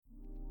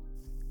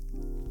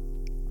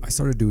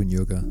started doing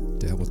yoga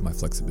to help with my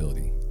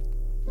flexibility.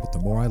 But the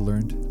more I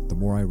learned, the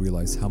more I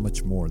realized how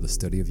much more the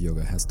study of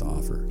yoga has to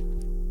offer.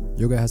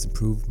 Yoga has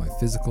improved my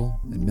physical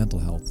and mental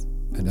health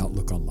and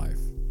outlook on life.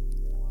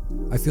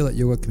 I feel that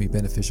yoga can be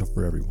beneficial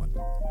for everyone.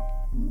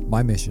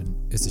 My mission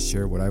is to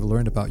share what I've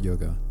learned about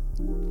yoga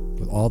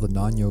with all the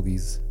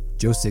non-yogis,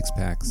 Joe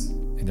Sixpacks,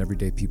 and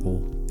everyday people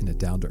in a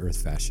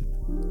down-to-earth fashion.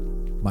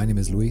 My name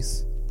is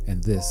Luis,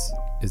 and this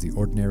is the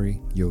Ordinary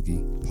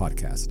Yogi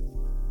Podcast.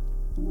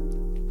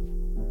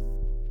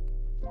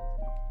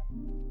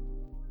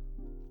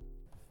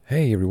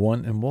 Hey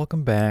everyone, and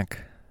welcome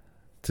back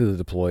to the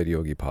Deployed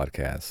Yogi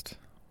Podcast.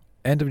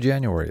 End of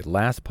January,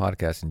 last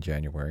podcast in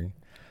January.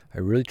 I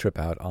really trip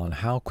out on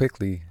how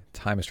quickly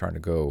time is trying to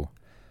go.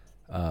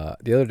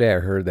 The other day I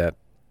heard that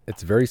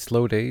it's very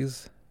slow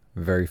days,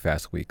 very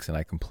fast weeks, and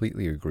I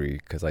completely agree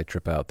because I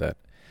trip out that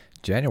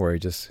January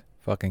just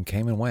fucking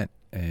came and went,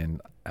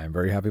 and I'm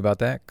very happy about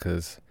that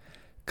because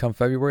come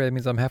February, that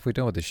means I'm halfway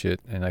done with this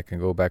shit and I can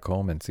go back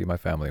home and see my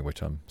family,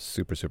 which I'm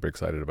super, super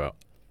excited about.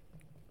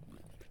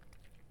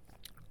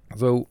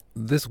 So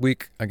this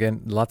week,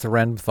 again, lots of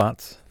random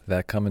thoughts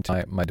that come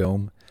into my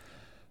dome,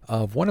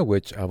 of one of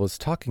which I was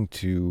talking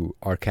to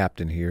our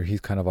captain here. He's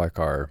kind of like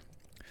our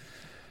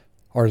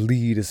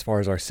lead as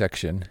far as our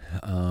section.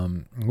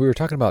 We were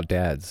talking about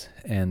dads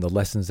and the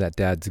lessons that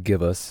dads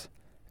give us.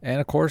 And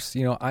of course,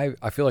 you know,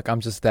 I feel like I'm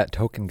just that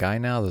token guy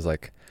now. There's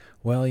like,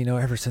 well, you know,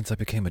 ever since I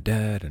became a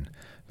dad and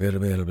blah, blah,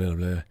 blah, blah,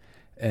 blah.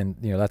 And,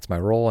 you know, that's my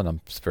role. And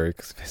I'm very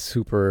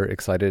super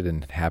excited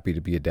and happy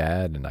to be a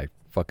dad. And I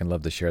fucking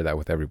love to share that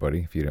with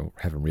everybody if you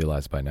haven't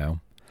realized by now.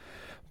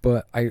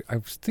 But I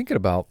was thinking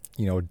about,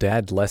 you know,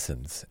 dad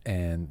lessons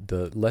and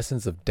the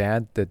lessons of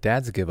that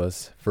dads give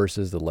us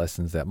versus the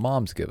lessons that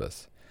moms give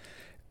us.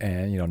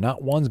 And, you know,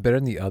 not one's better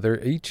than the other.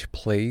 Each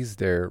plays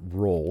their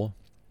role.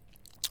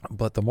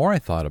 But the more I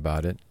thought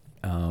about it,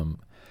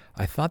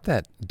 I thought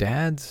that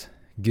dads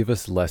give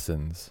us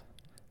lessons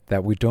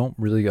that we don't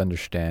really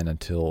understand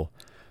until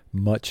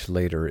much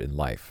later in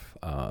life.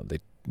 I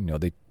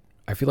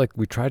feel like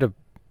we try to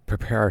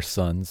prepare our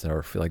sons, or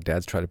I feel like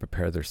dads try to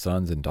prepare their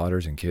sons and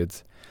daughters and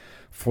kids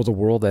for the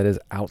world that is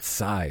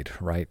outside,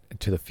 right,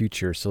 to the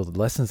future. So the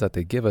lessons that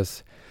they give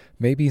us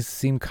maybe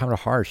seem kind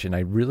of harsh, and I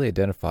really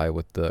identify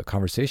with the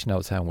conversation I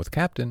was having with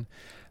Captain,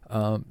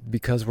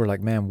 because we're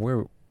like, man,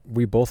 we're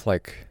always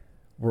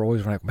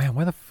like, man,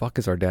 why the fuck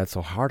is our dad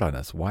so hard on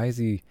us? Why is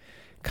he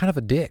kind of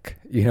a dick?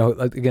 You know,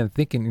 like, again,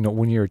 thinking, you know,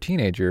 when you're a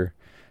teenager,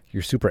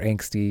 you're super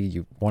angsty,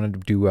 you wanted to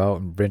do out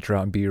and venture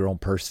out and be your own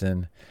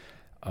person.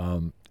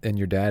 And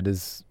your dad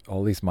is, or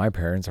at least my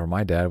parents or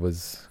my dad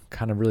was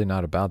kind of really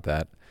not about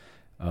that.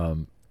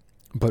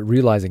 But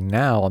realizing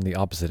now on the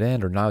opposite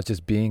end, or now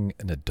just being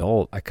an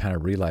adult, I kind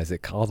of realize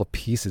that all the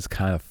pieces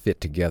kind of fit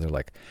together.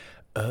 Like,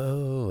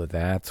 oh,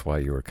 that's why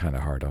you were kind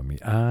of hard on me.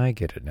 I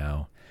get it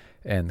now.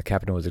 And the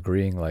captain was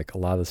agreeing, like a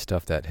lot of the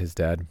stuff that his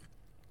dad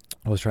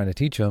was trying to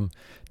teach him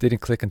didn't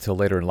click until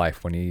later in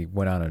life when he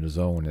went out on his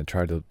own and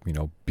tried to, you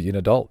know, be an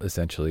adult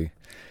essentially.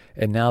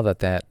 And now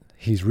that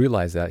he's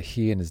realized that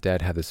he and his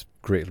dad have this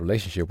great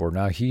relationship where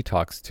now he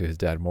talks to his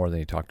dad more than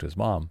he talked to his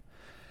mom.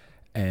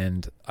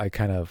 And I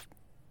kind of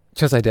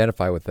just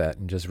identify with that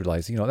and just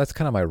realize, you know, that's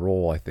kind of my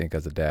role, I think,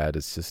 as a dad,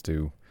 is just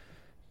to,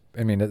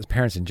 I mean, as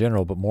parents in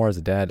general, but more as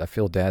a dad, I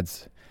feel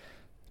dads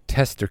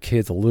test their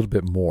kids a little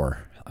bit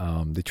more.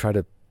 They try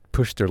to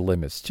push their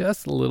limits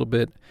just a little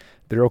bit.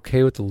 They're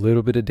okay with a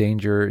little bit of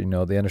danger. You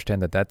know, they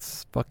understand that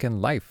that's fucking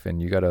life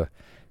and you got to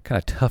kind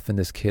of toughen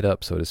this kid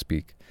up, so to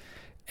speak.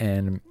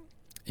 And,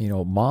 you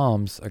know,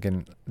 moms,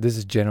 again, this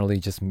is generally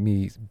just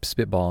me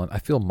spitballing. I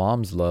feel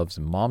moms' loves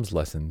and moms'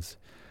 lessons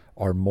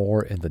are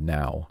more in the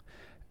now,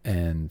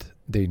 and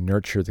they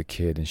nurture the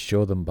kid and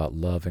show them about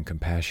love and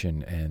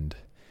compassion and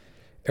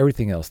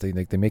everything else. They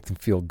make them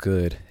feel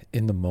good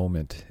in the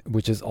moment,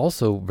 which is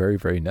also very,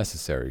 very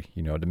necessary,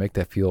 you know, to make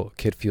that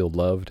kid feel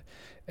loved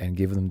and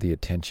give them the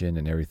attention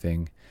and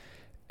everything.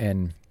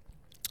 And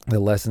the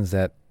lessons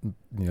that,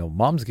 you know,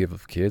 moms give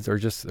of kids are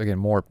just, again,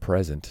 more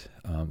present.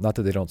 Not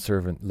that they don't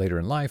serve later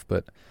in life,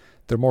 but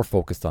they're more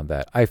focused on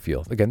that, I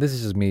feel. Again, this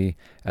is just me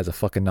as a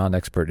fucking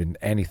non-expert in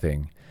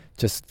anything,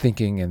 just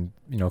thinking and,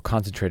 you know,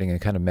 concentrating and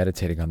kind of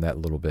meditating on that a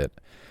little bit.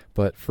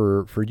 But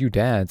for you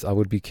dads, I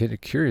would be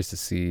curious to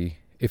see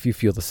if you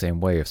feel the same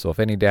way. So if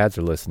any dads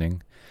are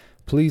listening,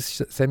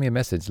 please send me a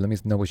message. Let me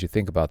know what you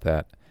think about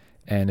that.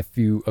 And if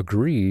you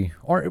agree,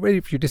 or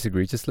if you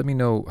disagree, just let me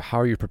know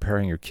how you're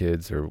preparing your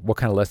kids, or what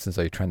kind of lessons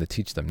are you trying to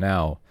teach them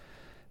now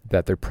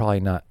that they're probably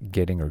not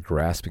getting or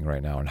grasping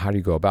right now. And how do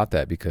you go about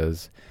that?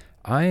 Because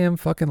I am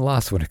fucking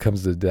lost when it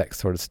comes to that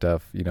sort of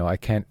stuff. You know, I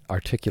can't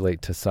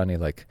articulate to Sonny,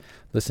 like,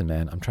 listen,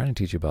 man, I'm trying to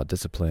teach you about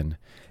discipline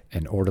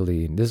and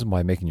orderly, and this is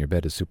why making your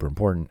bed is super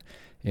important.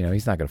 You know,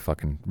 he's not going to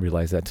fucking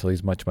realize that until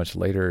he's much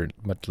later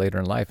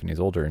in life and he's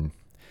older. And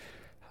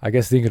I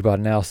guess thinking about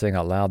it now, saying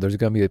out loud, there's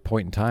going to be a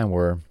point in time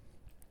where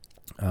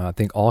I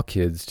think all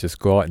kids just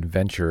go out and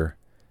venture,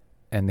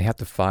 and they have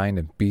to find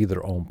and be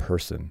their own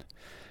person.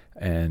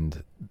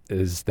 And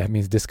that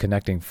means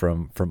disconnecting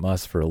from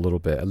us for a little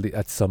bit,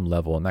 at some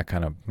level, and that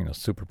kind of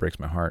super breaks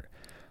my heart.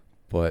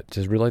 But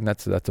just realizing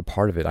that's a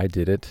part of it. I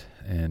did it,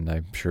 and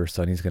I'm sure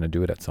Sonny's going to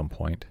do it at some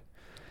point.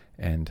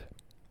 And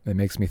it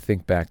makes me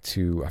think back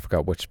to, I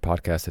forgot which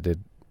podcast I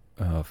did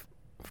a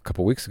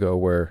couple weeks ago,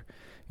 where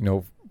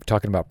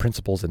talking about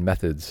principles and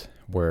methods,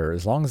 where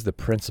as long as the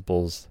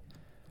principles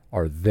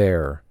are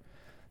there,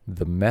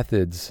 the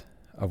methods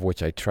of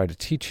which I try to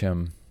teach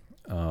him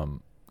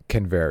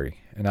can vary.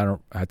 And I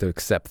have to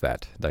accept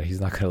that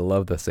he's not going to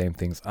love the same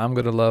things I'm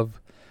going to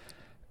love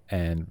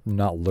and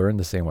not learn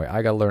the same way.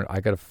 I got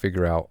to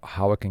figure out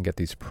how I can get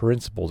these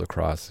principles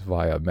across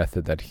via a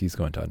method that he's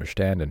going to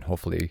understand and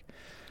hopefully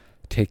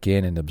take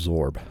in and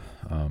absorb.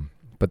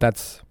 But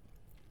that's,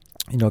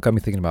 it got me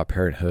thinking about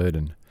parenthood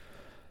and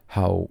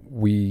how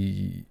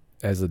we,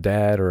 as a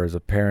dad or as a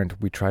parent,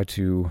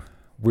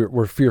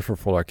 we're fearful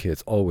for our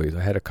kids always.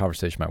 I had a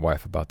conversation with my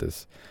wife about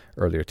this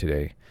earlier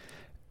today,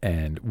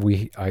 and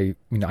I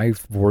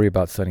worry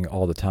about Sonny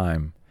all the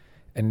time,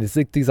 and it's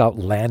like these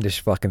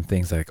outlandish fucking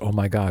things like, oh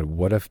my God,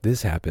 what if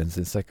this happens?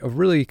 It's like a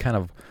really kind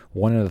of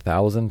 1 in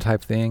 1,000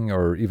 type thing,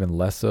 or even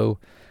less so.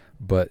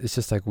 But it's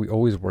just like we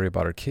always worry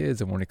about our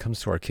kids, and when it comes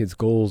to our kids'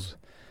 goals,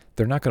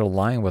 they're not going to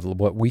align with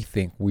what we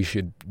think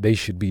they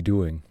should be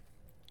doing.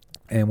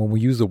 And when we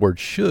use the word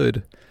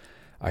should,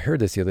 I heard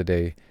this the other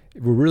day,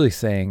 we're really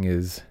saying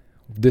is,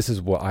 this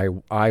is what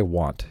I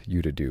want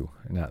you to do,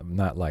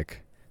 not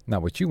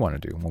what you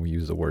want to do. When we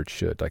use the word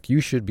should, like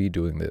you should be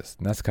doing this,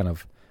 and that's kind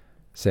of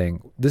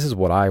saying, this is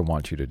what I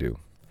want you to do.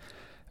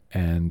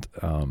 And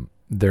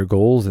their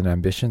goals and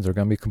ambitions are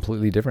going to be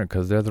completely different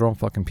because they're their own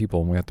fucking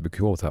people, and we have to be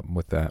cool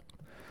with that.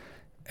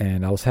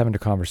 And I was having a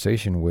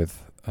conversation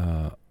with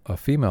a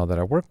female that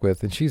I work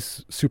with, and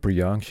she's super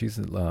young. She's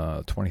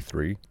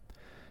 23,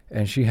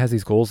 and she has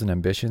these goals and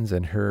ambitions,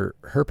 and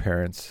her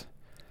parents,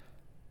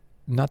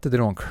 not that they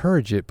don't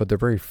encourage it, but they're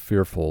very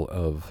fearful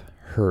of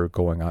her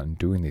going out and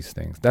doing these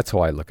things. That's how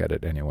I look at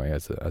it anyway,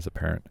 as a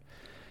parent.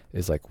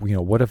 Is like,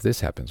 what if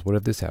this happens? What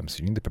if this happens?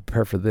 You need to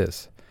prepare for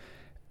this.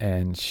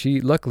 And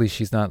luckily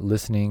she's not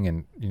listening,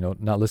 and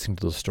not listening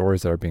to those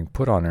stories that are being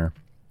put on her.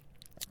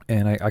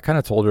 And I kind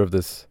of told her of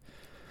this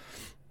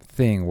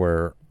thing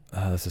where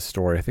there's a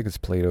story, I think it's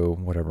Plato,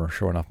 whatever,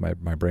 showing off my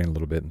brain a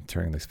little bit and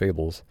telling these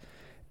fables.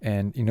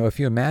 And if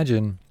you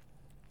imagine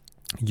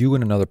you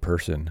and another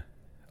person,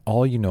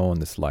 all you know in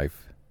this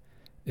life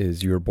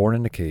is you were born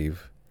in a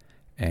cave,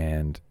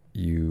 and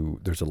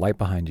there's a light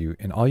behind you,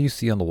 and all you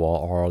see on the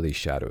wall are all these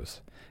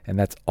shadows, and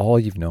that's all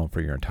you've known for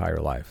your entire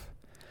life.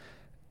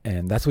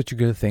 And that's what you're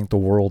going to think the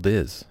world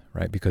is,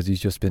 right? Because you've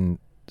just been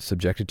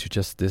subjected to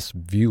just this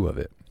view of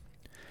it.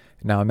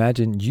 Now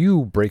imagine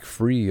you break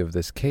free of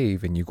this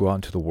cave and you go out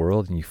into the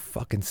world and you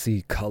fucking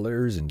see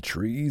colors and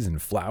trees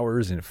and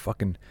flowers, and it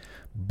fucking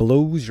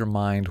blows your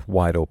mind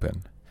wide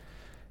open.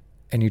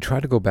 And you try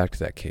to go back to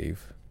that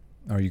cave,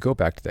 or you go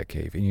back to that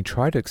cave and you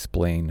try to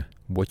explain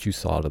what you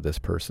saw to this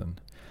person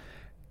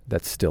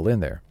that's still in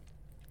there.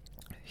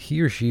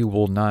 He or she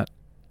will not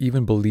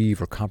even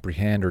believe or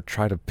comprehend or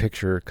try to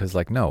picture, because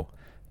no,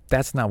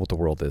 that's not what the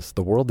world is.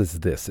 The world is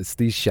this. It's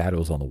these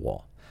shadows on the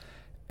wall.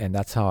 And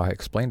that's how I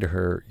explained to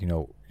her,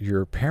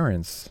 your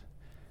parents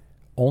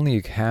only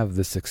have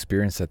this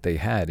experience that they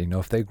had.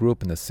 If they grew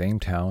up in the same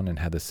town and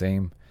had the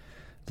same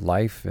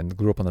life and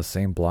grew up on the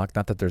same block,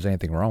 not that there's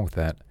anything wrong with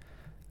that,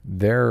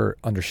 their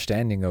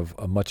understanding of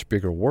a much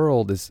bigger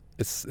world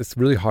it's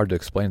really hard to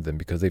explain to them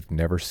because they've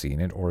never seen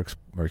it or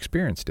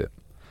experienced it.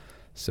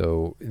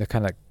 So it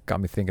kind of got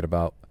me thinking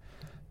about,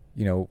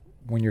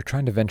 when you're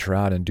trying to venture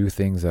out and do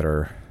things that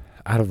are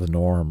out of the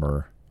norm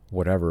or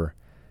whatever,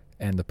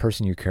 and the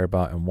person you care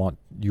about and want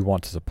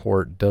to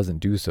support doesn't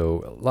do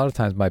so, a lot of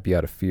times might be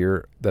out of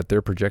fear that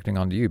they're projecting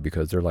onto you,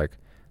 because they're like,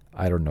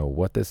 I don't know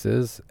what this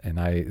is, and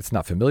it's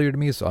not familiar to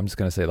me, so I'm just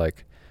going to say,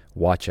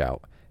 watch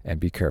out and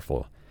be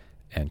careful,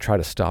 and try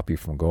to stop you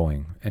from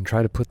going, and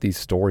try to put these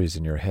stories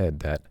in your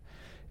head that,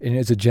 and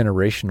it's a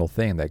generational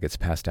thing that gets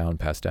passed down.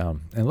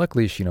 And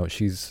luckily,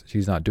 she's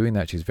not doing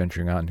that. She's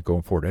venturing out and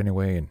going forward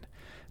anyway, and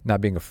not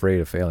being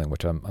afraid of failing,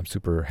 which I'm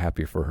super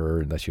happy for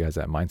her, and that she has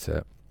that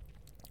mindset.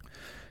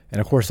 And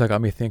of course, that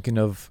got me thinking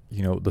of,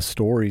 the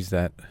stories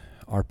that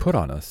are put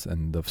on us,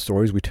 and the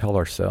stories we tell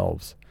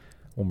ourselves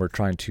when we're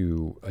trying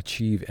to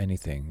achieve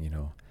anything.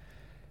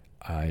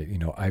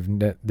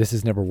 This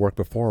has never worked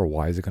before.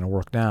 Why is it going to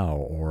work now?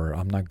 Or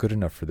I'm not good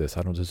enough for this.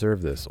 I don't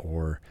deserve this.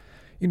 Or,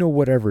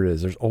 whatever it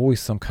is, there's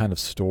always some kind of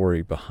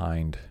story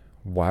behind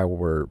why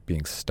we're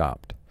being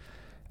stopped.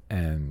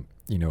 And,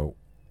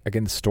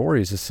 again, the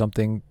story is just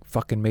something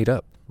fucking made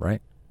up,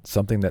 right?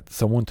 Something that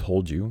someone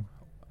told you,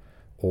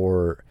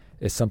 or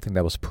is something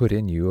that was put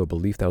in you, a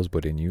belief that was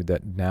put in you,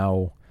 that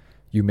now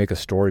you make a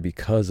story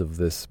because of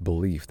this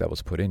belief that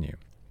was put in you.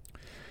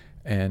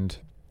 And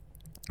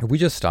if we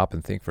just stop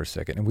and think for a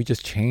second, and we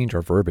just change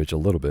our verbiage a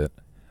little bit,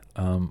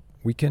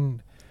 we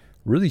can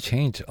really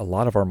change a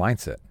lot of our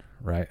mindset,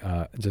 right?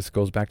 It just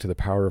goes back to the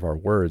power of our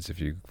words. If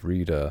you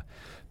read the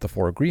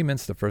Four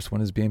Agreements, the first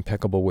one is be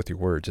impeccable with your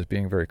words, just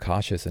being very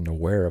cautious and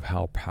aware of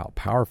how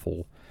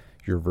powerful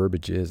your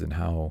verbiage is and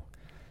how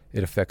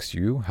it affects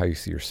you, how you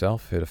see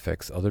yourself. It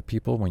affects other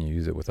people when you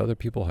use it with other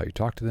people, how you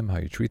talk to them, how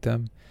you treat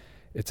them.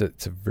 It's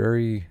a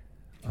very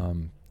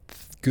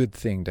good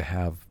thing to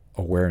have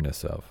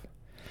awareness of.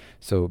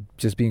 So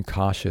just being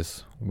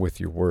cautious with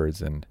your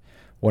words. And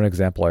one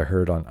example I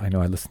heard I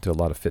know I listen to a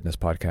lot of fitness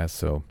podcasts,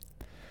 so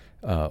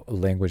a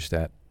language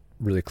that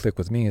really clicked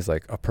with me is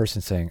like a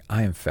person saying,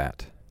 I am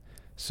fat.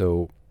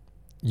 So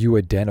you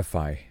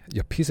identify,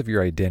 a piece of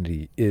your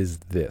identity is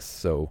this.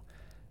 So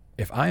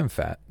if I am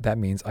fat, that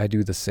means I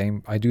do the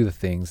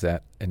things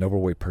that an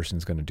overweight person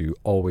is going to do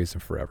always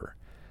and forever.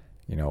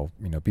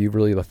 Be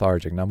really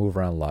lethargic, not move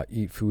around a lot,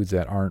 eat foods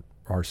that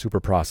are super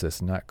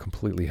processed, not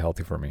completely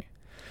healthy for me.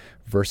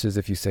 Versus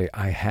if you say,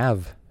 I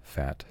have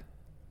fat,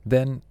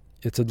 then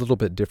it's a little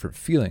bit different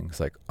feeling. It's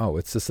like, oh,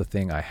 it's just a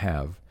thing I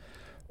have,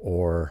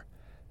 or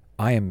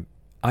I'm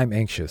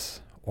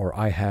anxious, or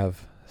I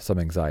have some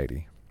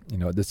anxiety.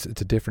 It's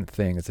a different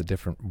thing. It's a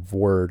different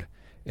word,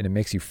 and it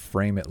makes you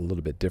frame it a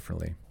little bit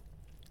differently.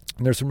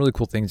 And there's some really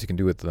cool things you can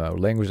do with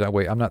language that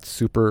way. I'm not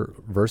super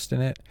versed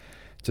in it,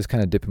 just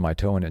kind of dipping my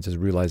toe in it, just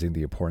realizing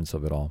the importance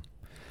of it all.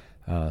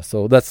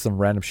 So that's some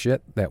random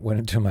shit that went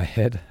into my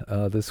head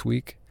this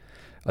week.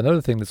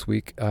 Another thing this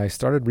week, I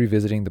started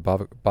revisiting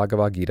the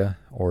Bhagavad Gita,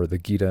 or the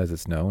Gita as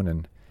it's known,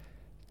 and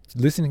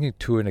listening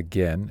to it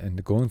again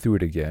and going through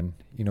it again.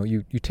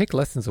 You take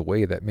lessons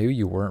away that maybe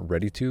you weren't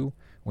ready to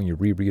when you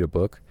reread a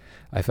book.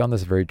 I found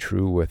this very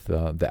true with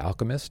The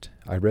Alchemist.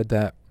 I read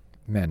that,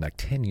 like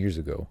 10 years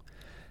ago,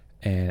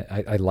 and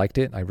I liked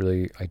it. I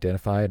really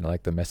identified and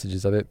liked the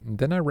messages of it. And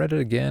then I read it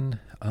again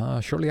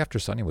shortly after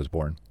Sonny was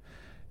born,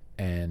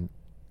 and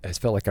I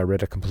felt like I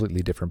read a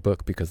completely different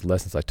book because the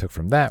lessons I took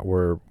from that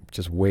were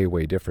just way,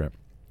 way different.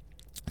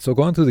 So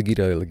going through the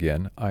Gita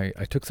again, I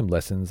took some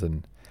lessons,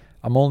 and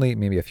I'm only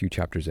maybe a few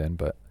chapters in,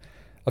 but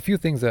a few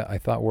things that I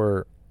thought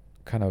were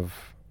kind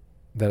of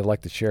that I'd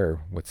like to share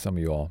with some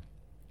of you all.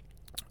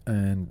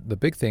 And the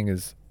big thing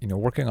is,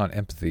 working on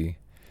empathy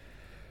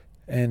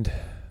and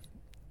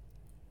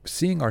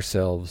seeing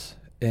ourselves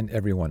in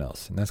everyone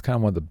else. And that's kind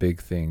of one of the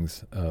big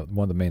things,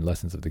 one of the main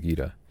lessons of the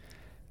Gita.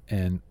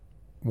 And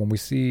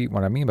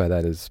what I mean by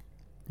that is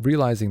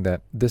realizing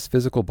that this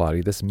physical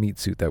body, this meat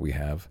suit that we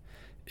have,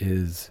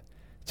 is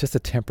just a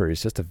temporary,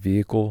 it's just a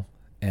vehicle,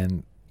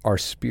 and our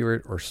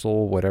spirit or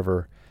soul,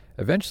 whatever,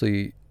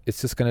 eventually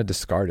it's just going to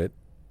discard it,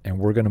 and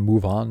we're going to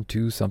move on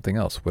to something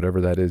else, whatever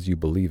that is you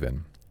believe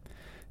in.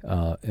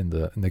 In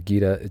the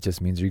Gita, it just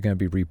means you're going to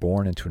be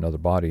reborn into another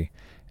body,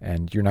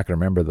 and you're not going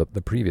to remember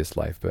the previous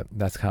life. But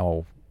that's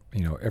how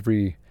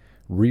every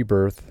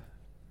rebirth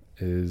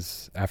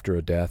is after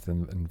a death,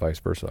 and vice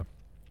versa.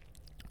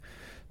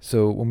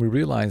 So when we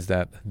realize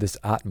that this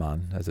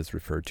Atman, as it's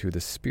referred to,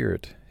 the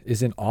spirit,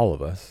 is in all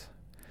of us,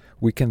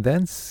 we can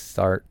then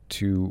start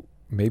to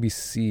maybe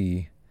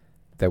see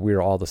that we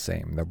are all the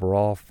same, that we're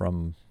all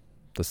from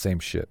the same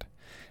shit.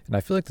 And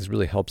I feel like this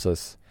really helps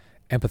us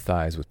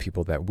empathize with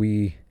people that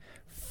we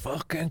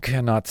fucking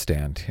cannot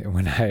stand. And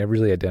when I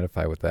really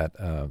identify with that,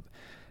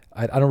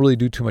 I don't really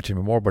do too much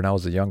anymore. But when I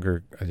was a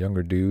younger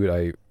dude,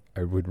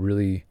 I would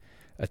really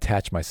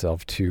attach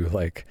myself to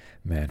like,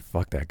 man,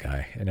 fuck that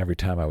guy. And every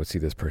time I would see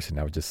this person,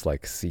 I would just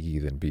like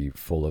seethe and be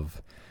full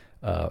of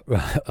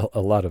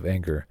a lot of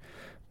anger.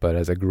 But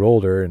as I grew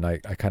older, and I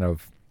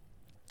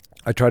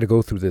try to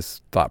go through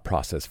this thought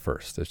process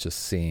first. It's just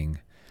seeing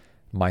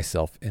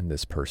myself in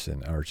this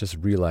person, or just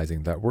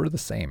realizing that we're the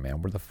same,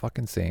 man. We're the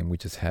fucking same. We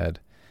just had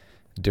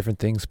different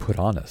things put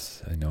on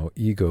us,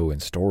 ego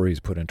and stories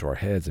put into our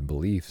heads and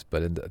beliefs.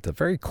 But at the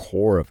very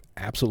core of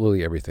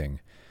absolutely everything,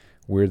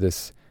 we're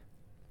this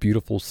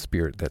beautiful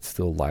spirit that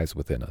still lies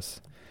within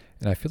us.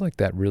 And I feel like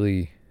that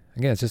really,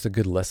 again, it's just a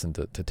good lesson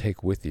to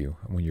take with you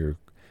when you're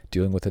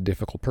dealing with a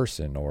difficult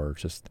person, or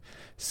just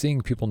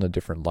seeing people in a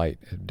different light.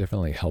 It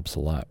definitely helps a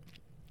lot.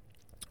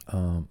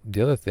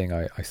 The other thing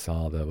I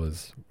saw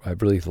I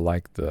really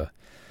liked the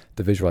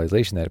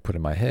visualization that it put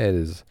in my head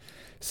is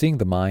seeing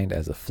the mind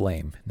as a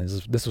flame. And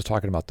this was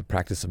talking about the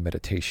practice of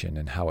meditation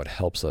and how it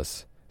helps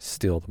us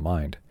still the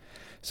mind.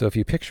 So if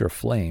you picture a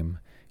flame,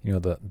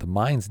 the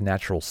mind's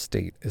natural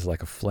state is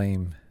like a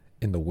flame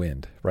in the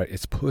wind, right?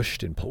 It's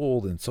pushed and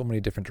pulled in so many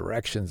different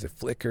directions. It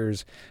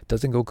flickers,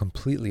 doesn't go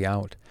completely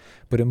out,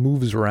 but it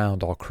moves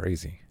around all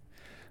crazy,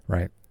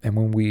 right? And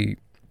when we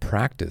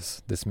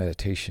practice this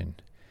meditation,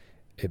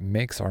 it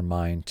makes our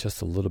mind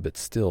just a little bit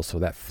still, so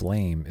that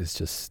flame is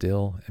just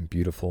still and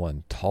beautiful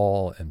and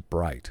tall and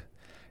bright.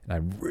 And I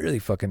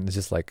really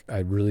I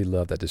really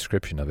love that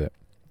description of it.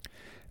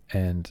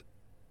 And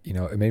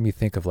it made me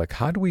think of like,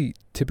 how do we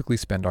typically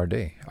spend our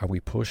day? Are we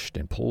pushed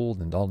and pulled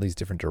in all these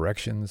different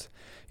directions,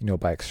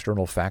 by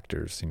external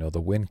factors? The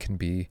wind can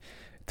be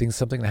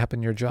something that happened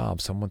in your job,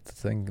 some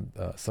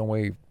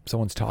way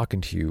someone's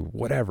talking to you,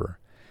 whatever.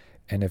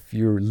 And if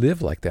you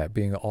live like that,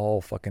 being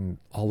all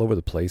over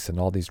the place and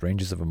all these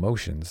ranges of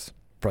emotions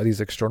for these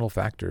external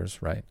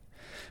factors, right?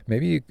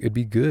 maybe it'd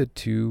be good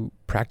to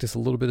practice a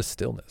little bit of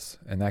stillness,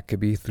 and that could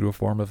be through a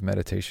form of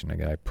meditation.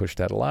 Again, I push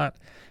that a lot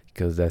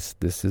because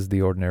this is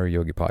the Ordinary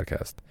Yogi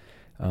podcast.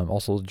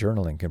 Also,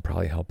 journaling can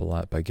probably help a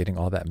lot by getting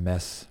all that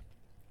mess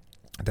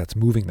that's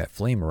moving that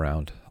flame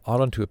around out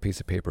onto a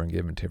piece of paper and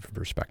giving a different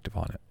perspective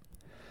on it.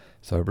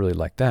 So I really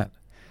like that.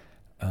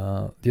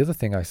 The other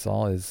thing I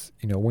saw is,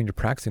 when you're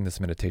practicing this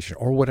meditation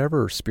or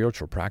whatever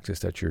spiritual practice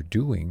that you're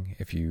doing,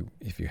 if you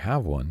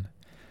have one,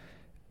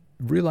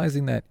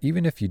 realizing that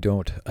even if you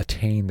don't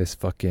attain this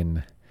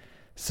fucking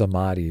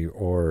samadhi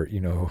or,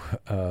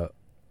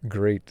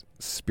 great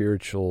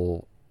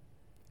spiritual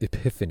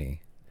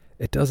epiphany,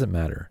 it doesn't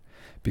matter.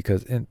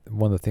 Because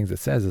one of the things it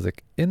says is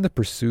like, in the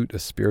pursuit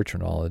of spiritual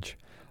knowledge,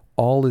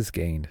 all is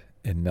gained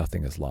and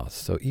nothing is lost.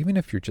 So even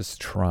if you're just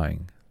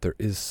trying, there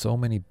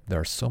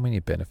are so many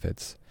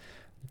benefits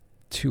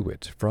to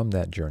it from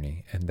that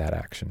journey and that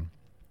action.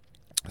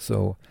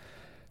 So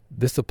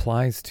this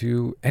applies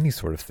to any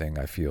sort of thing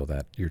I feel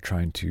that you're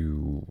trying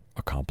to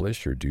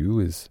accomplish or do,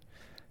 is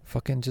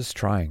fucking just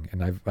trying.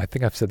 And I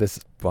think I've said this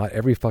about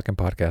every fucking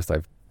podcast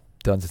I've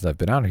done since I've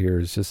been out here,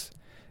 is just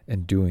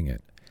in doing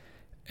it.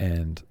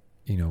 And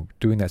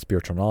doing that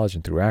spiritual knowledge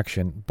and through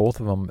action, both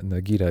of them in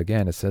the Gita,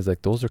 again, it says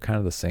like those are kind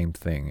of the same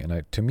thing.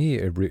 And to me,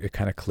 it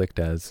kind of clicked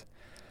as,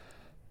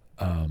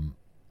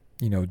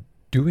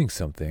 doing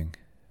something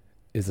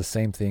is the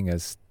same thing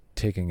as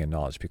taking in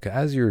knowledge, because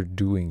as you're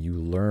doing, you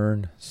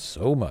learn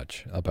so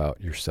much about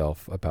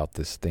yourself, about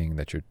this thing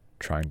that you're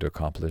trying to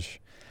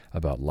accomplish,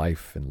 about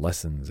life and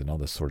lessons and all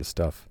this sort of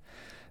stuff,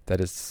 that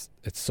it's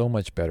so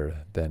much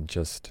better than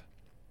just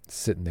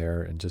sitting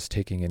there and just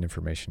taking in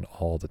information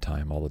all the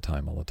time,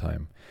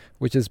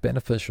 which is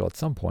beneficial at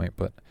some point.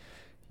 But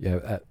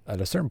at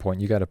a certain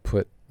point, you got to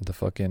put the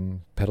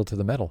fucking pedal to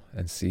the metal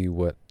and see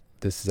what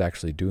this is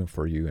actually doing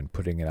for you and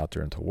putting it out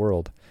there into the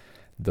world.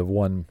 The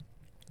one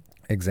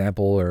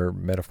example or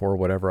metaphor,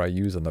 whatever I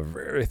use on the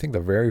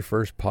very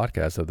first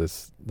podcast of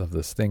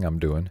this thing I'm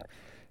doing,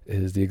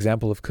 is the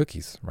example of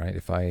cookies, right?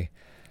 If I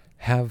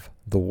have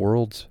the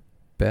world's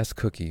best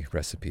cookie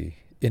recipe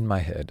in my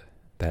head,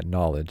 that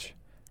knowledge,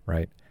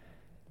 right?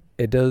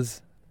 It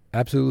does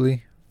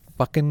absolutely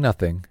fucking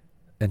nothing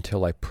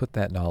until I put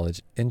that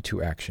knowledge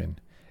into action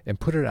and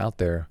put it out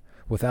there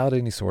without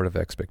any sort of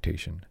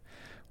expectation,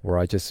 where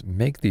I just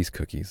make these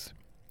cookies.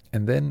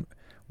 And then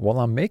while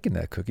I'm making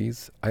that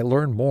cookies, I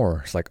learn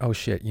more. It's like, oh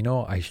shit,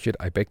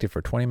 I baked it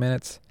for 20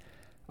 minutes.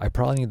 I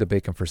probably need to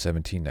bake them for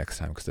 17 next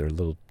time because they're a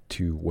little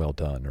too well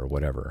done or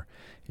whatever.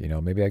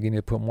 Maybe I need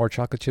to put more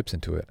chocolate chips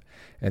into it.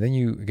 And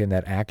then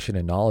that action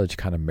and knowledge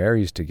kind of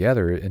marries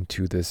together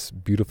into this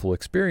beautiful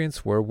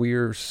experience where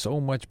we're so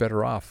much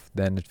better off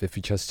than if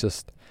you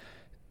just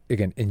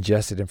again,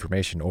 ingested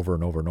information over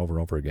and over and over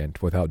and over again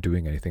without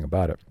doing anything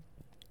about it.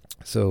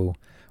 So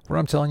what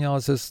I'm telling y'all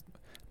is just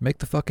make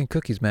the fucking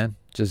cookies, man.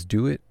 Just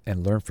do it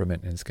and learn from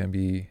it. And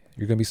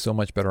you're going to be so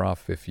much better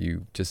off if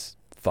you just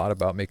thought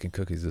about making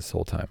cookies this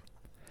whole time.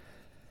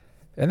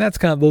 And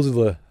those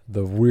are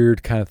the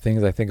weird kind of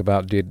things I think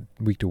about did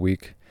week to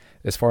week.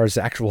 As far as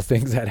actual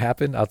things that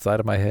happen outside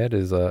of my head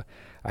is, I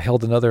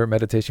held another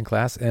meditation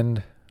class,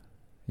 and,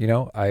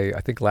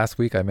 I think last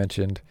week I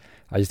mentioned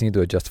I just need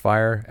to adjust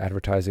fire,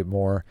 advertise it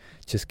more,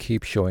 just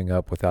keep showing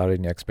up without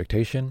any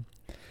expectation.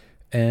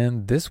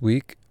 And this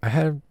week I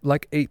had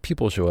like 8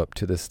 people show up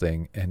to this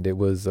thing, and it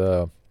was,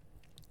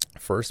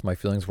 first my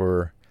feelings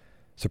were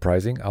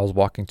surprising. I was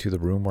walking to the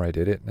room where I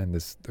did it, and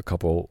a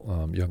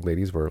couple young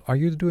ladies were, "Are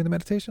you doing the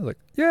meditation?" I was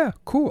like, "Yeah,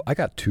 cool. I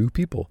got 2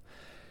 people."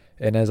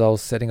 And as I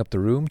was setting up the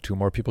room, 2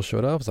 more people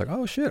showed up. I was like,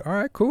 "Oh shit, all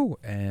right, cool."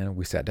 And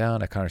we sat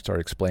down. I kind of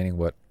started explaining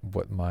what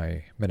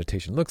my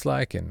meditation looks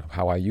like and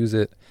how I use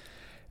it.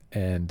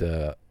 And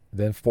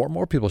then 4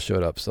 more people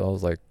showed up. So I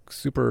was like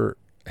super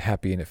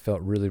happy, and it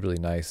felt really, really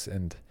nice.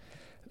 And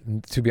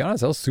to be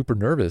honest, I was super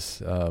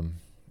nervous.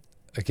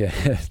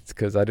 Again,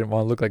 because I didn't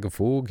want to look like a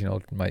fool.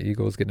 My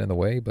ego was getting in the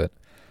way, but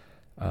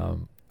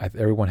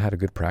everyone had a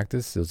good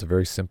practice. It was a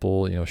very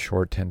simple,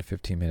 short 10 to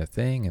 15 minute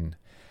thing. And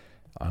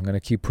I'm going to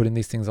keep putting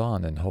these things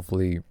on and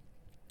hopefully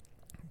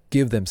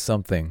give them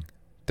something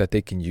that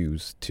they can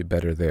use to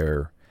better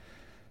their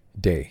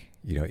day.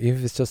 Even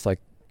if it's just like,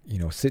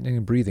 sitting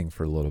and breathing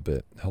for a little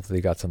bit. Hopefully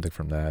they got something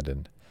from that.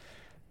 And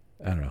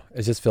I don't know.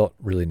 It just felt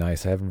really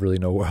nice. I haven't really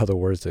no other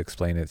words to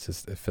explain it.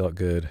 It felt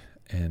good.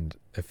 And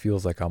it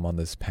feels like I'm on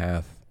this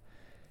path,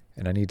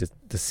 and I need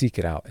to seek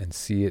it out and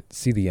see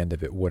the end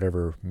of it,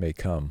 whatever may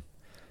come.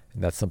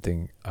 And that's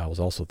something I was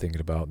also thinking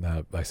about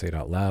now I say it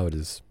out loud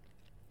is,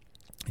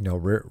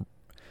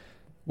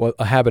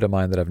 a habit of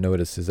mine that I've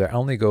noticed is that I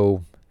only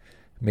go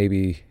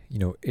maybe,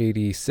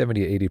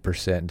 70 to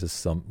 80%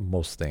 into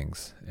most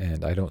things,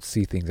 and I don't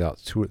see things out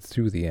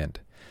through the end.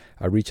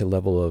 I reach a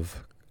level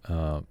of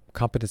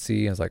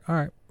competency, and I was like, all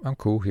right, I'm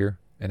cool here.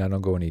 And I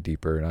don't go any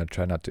deeper, and I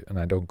try not to, and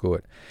I don't go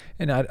it.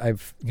 And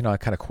I've I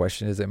kind of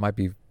question is it might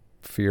be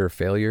fear of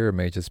failure, it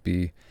may just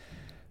be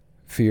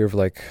fear of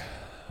like,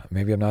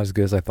 maybe I'm not as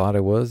good as I thought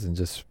I was, and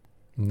just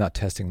not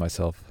testing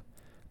myself.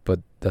 But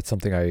that's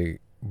something I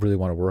really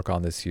want to work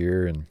on this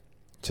year, and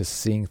just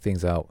seeing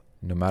things out,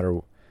 no matter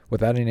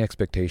without any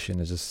expectation,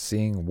 is just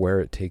seeing where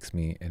it takes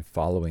me and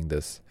following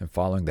this and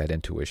following that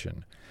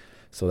intuition.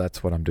 So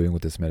that's what I'm doing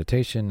with this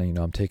meditation. And,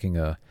 I'm taking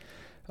a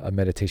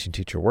meditation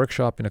teacher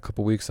workshop in a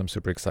couple weeks. I'm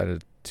super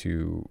excited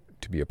to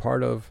be a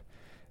part of,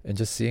 and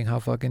just seeing how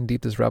fucking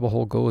deep this rabbit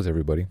hole goes,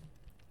 everybody.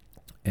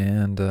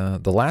 And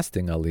the last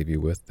thing I'll leave you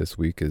with this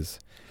week is,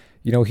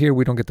 here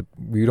we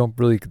don't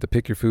really get to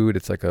pick your food.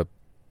 It's like a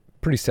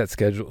pretty set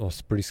schedule,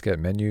 pretty set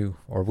menu,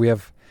 or we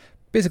have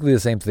basically the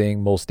same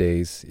thing most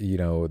days.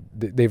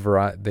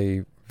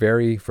 They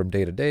vary from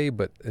day to day,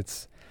 but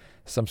it's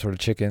some sort of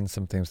chicken,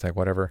 some things like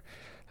whatever.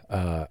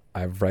 At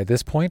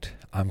this point,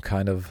 I'm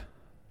kind of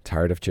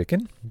tired of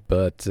chicken,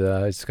 but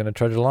it's going to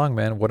trudge along,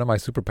 man. One of my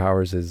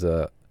superpowers is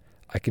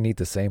I can eat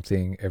the same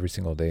thing every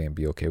single day and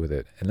be okay with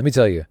it. And let me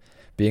tell you,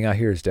 being out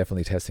here is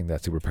definitely testing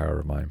that superpower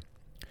of mine.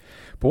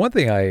 But one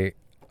thing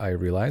I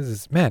realize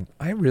is, man,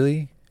 I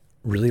really,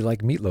 really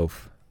like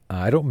meatloaf.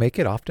 I don't make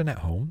it often at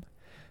home,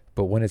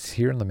 but when it's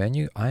here on the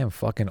menu, I am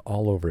fucking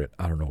all over it.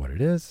 I don't know what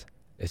it is.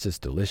 It's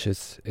just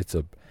delicious. It's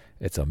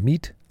a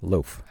meat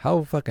loaf.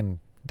 How fucking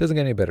doesn't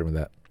get any better than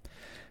that.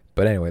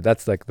 But anyway,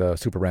 that's like the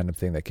super random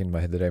thing that came to my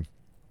head today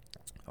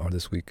or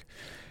this week.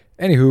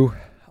 Anywho,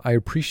 I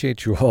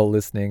appreciate you all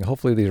listening.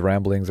 Hopefully these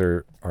ramblings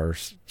are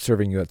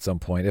serving you at some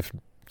point, if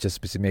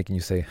just making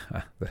you say,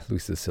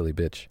 Lucy's a silly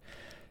bitch.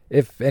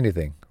 If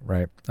anything,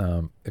 right?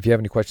 If you have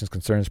any questions,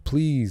 concerns,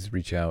 please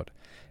reach out.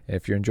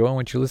 If you're enjoying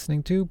what you're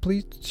listening to,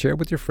 please share it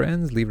with your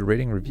friends, leave a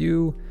rating,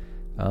 review,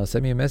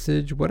 send me a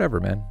message, whatever,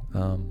 man.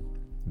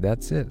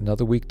 That's it.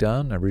 Another week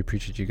done. I really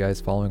appreciate you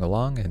guys following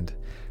along, and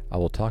I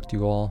will talk to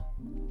you all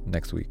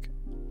next week.